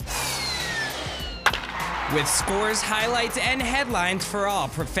With scores, highlights, and headlines for all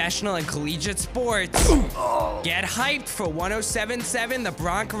professional and collegiate sports. Get hyped for 107.7 The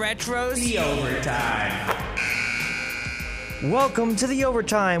Bronx Retro's The Overtime. Welcome to The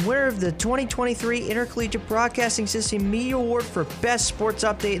Overtime, winner of the 2023 Intercollegiate Broadcasting System Media Award for Best Sports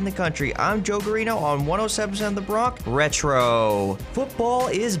Update in the country. I'm Joe Garino on 107.7 The Bronx Retro. Football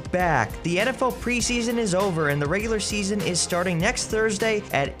is back. The NFL preseason is over and the regular season is starting next Thursday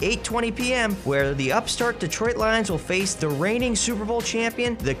at 8:20 p.m., where the upstart Detroit Lions will face the reigning Super Bowl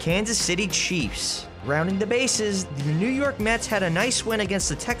champion, the Kansas City Chiefs. Rounding the bases, the New York Mets had a nice win against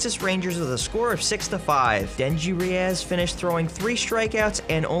the Texas Rangers with a score of 6-5. Denji Reyes finished throwing 3 strikeouts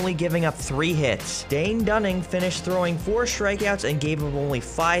and only giving up 3 hits. Dane Dunning finished throwing 4 strikeouts and gave up only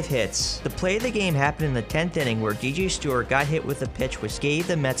 5 hits. The play of the game happened in the 10th inning where DJ Stewart got hit with a pitch which gave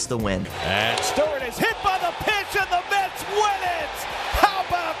the Mets the win. And Stewart is hit by the pitch and the Mets win it! How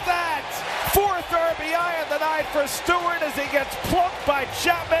about that? 4th RBI of the night for Stewart as he gets plunked by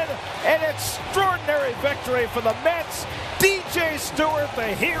Chapman. An extraordinary victory for the Mets. DJ Stewart, the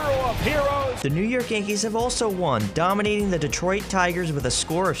hero of heroes. The New York Yankees have also won, dominating the Detroit Tigers with a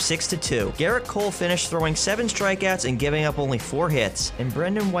score of 6-2. Garrett Cole finished throwing 7 strikeouts and giving up only 4 hits, and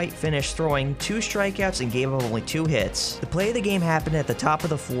Brendan White finished throwing 2 strikeouts and gave up only 2 hits. The play of the game happened at the top of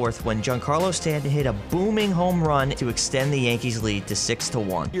the 4th when Giancarlo Stanton hit a booming home run to extend the Yankees' lead to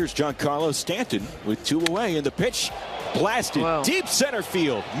 6-1. Here's Giancarlo Stanton with 2 away, and the pitch blasted deep center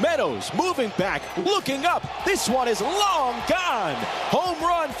field. Meadows moving back, looking up. This one is long gone. Home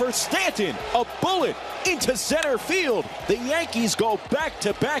run for Stanton. A bullet into center field. The Yankees go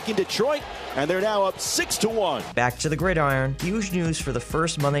back-to-back in Detroit, and they're now up 6-1. Back to the gridiron. Huge news for the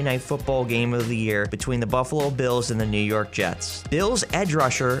first Monday Night Football game of the year between the Buffalo Bills and the New York Jets. Bills edge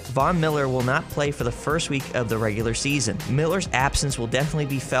rusher Von Miller will not play for the first week of the regular season. Miller's absence will definitely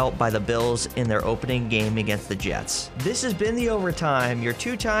be felt by the Bills in their opening game against the Jets. This has been The Overtime, your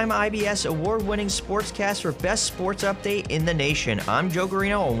 2-time IBS award-winning sportscast for best sports update in the nation. I'm Joe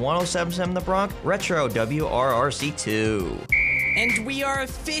Garino on 107.7 The Bronx Retro WRRC2. And we are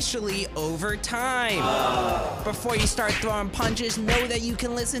officially overtime. Before you start throwing punches, know that you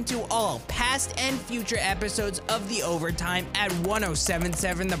can listen to all past and future episodes of The Overtime at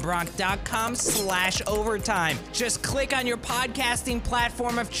 1077thebronx.com/overtime. Just click on your podcasting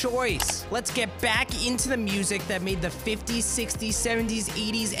platform of choice. Let's get back into the music that made the 50s, 60s, 70s,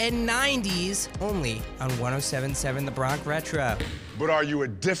 80s, and 90s only on 1077 The Bronx Retro. But are you a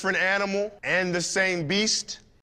different animal and the same beast?